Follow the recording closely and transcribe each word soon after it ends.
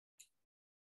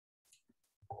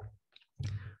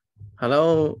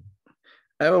Hello,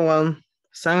 everyone.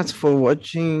 Thanks for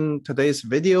watching today's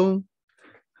video.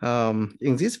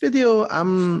 In this video,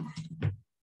 I'm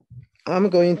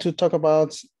going to talk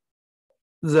about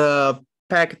the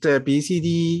packed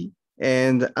BCD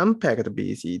and unpacked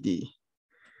BCD.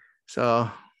 So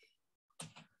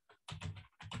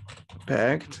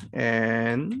packed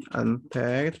and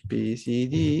unpacked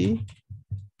BCD.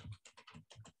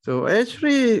 So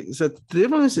actually, the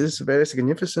difference is very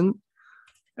significant,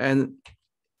 and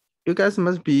you guys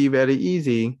must be very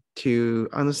easy to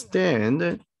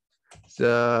understand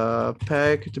the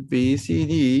packed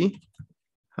BCD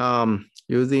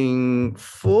using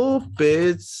 4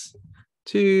 bits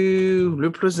to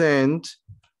represent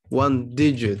 1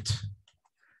 digit,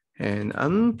 and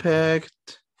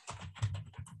unpacked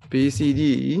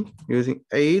BCD using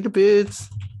 8 bits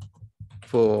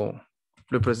for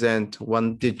represent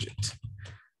 1 digit.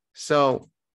 So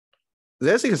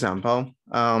this example,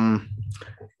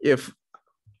 if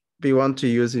we want to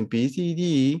use in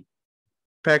BCD,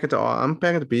 packed or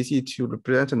unpacked BCD to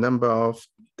represent a number of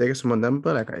decimal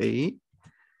number like 8.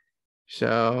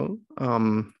 So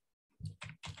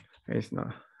it's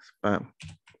not spam.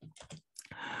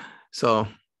 So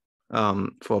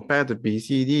for packed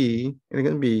BCD, it's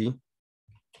gonna be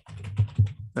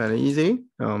very easy.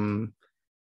 0,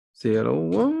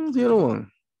 1, 0,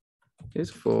 1 is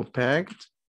for packed,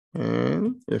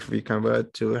 and if we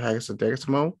convert to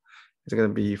hexadecimal, it's gonna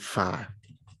be 5.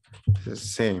 It's the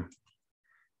same.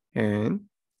 And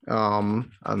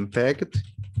unpacked,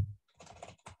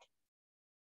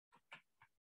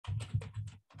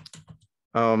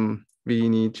 we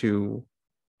need to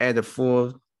add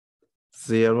 4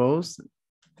 zeros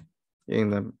in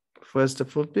the first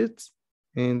 4 bits,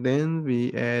 and then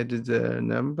we add the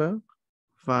number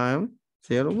 5,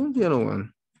 0, 1, 0,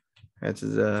 1 at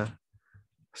the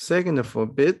second 4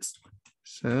 bits.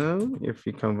 So if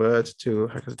we convert to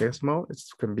hexadecimal,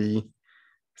 it's going to be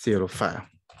 0, 5.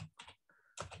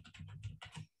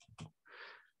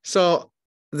 So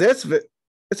it's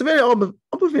very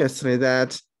obviously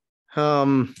that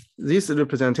this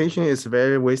representation is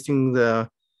very wasting the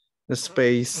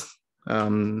space.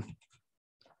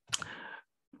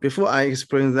 Before I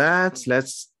explain that,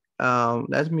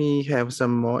 let me have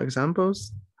some more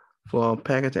examples for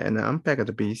packed and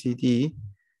unpacked BCD.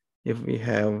 If we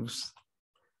have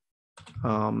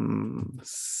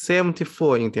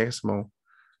 74 in decimal,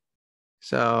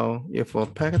 so if for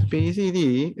packed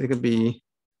BCD, it could be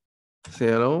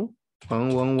 0,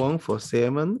 1, 1, 1 for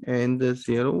 7, and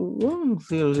 0, 1,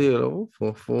 0, 0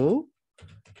 for 4.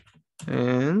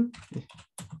 And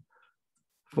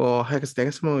for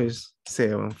hexadecimal is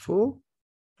 7, 4.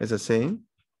 It's the same.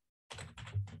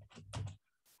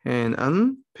 And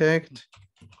unpacked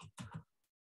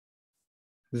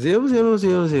 0, 0,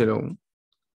 0, 0.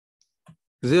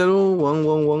 0, 1,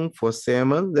 1, 1 for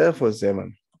 7, therefore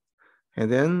 7.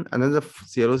 And then another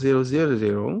 0, 0, 0,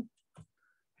 0.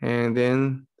 And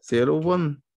then 0,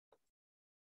 1,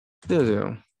 0,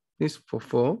 0. This for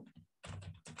 4.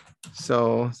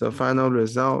 So the final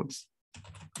result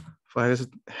for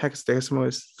hexadecimal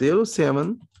is 0,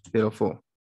 7, 0, 4.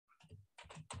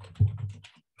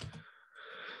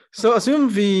 So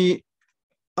assume we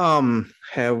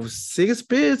have 6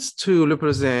 bits to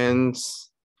represent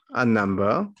a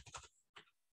number.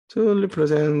 To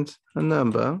represent a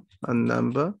number.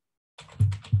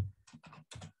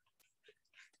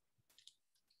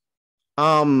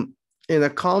 In a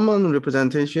common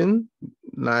representation,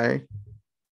 like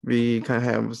we can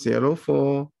have 0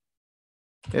 for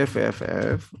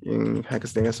FFF in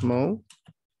hexadecimal,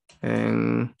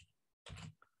 and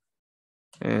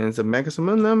the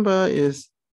maximum number is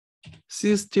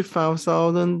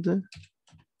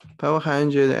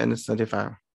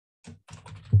 65,535.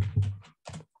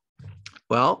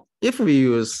 Well, if we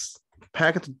use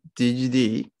packed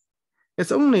BCD,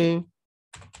 it's only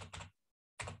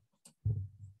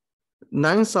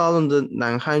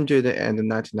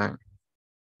 9,999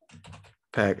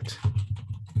 packed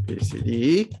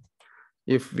BCD.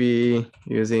 If we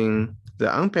using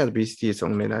the unpacked BCD, it's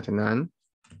only 99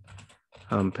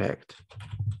 unpacked.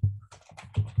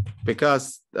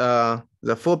 Because the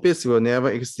 4 bits will never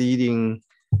exceeding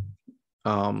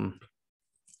 9.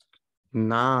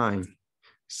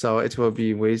 So it will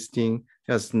be wasting.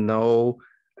 There's no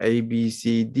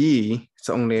ABCD. It's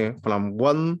only from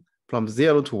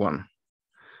 0 to 1.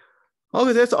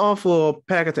 Okay, that's all for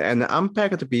packed and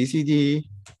unpacked BCD.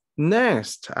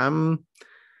 Next,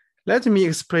 let me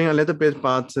explain a little bit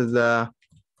about the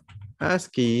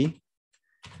ASCII.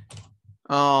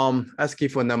 ASCII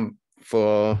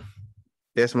for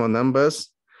decimal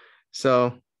numbers.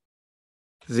 So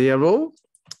 0,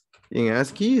 in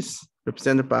ASCII is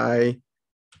represented by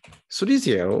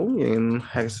 30 in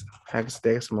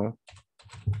hexadecimal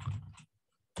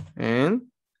and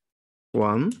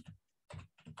 1,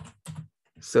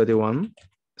 31,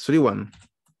 31.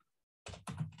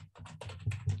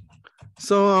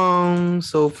 So on,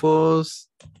 so forth,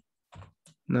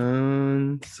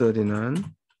 9,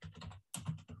 39.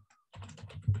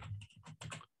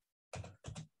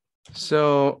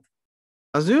 So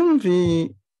assume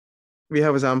we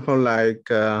have example like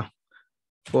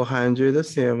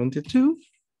 472.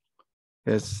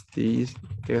 That's the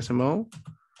decimal.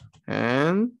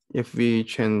 And if we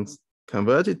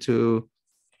convert it to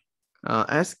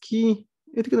ASCII,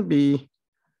 it's gonna be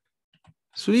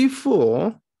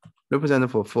 34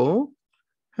 represent for 4,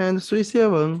 and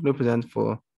 37 represent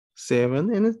for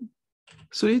 7, and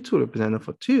 32 represent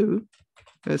for 2.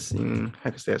 That's in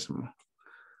hexadecimal.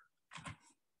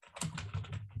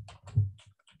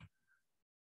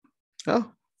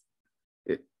 Oh,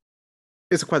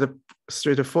 it's quite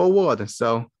straightforward.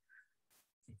 So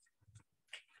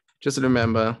just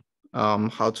remember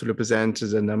how to represent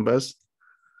the numbers,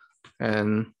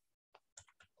 and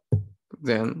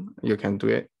then you can do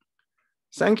it.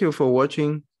 Thank you for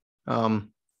watching.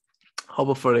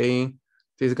 Hopefully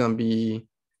this is gonna be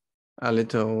a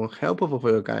little helpful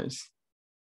for you guys.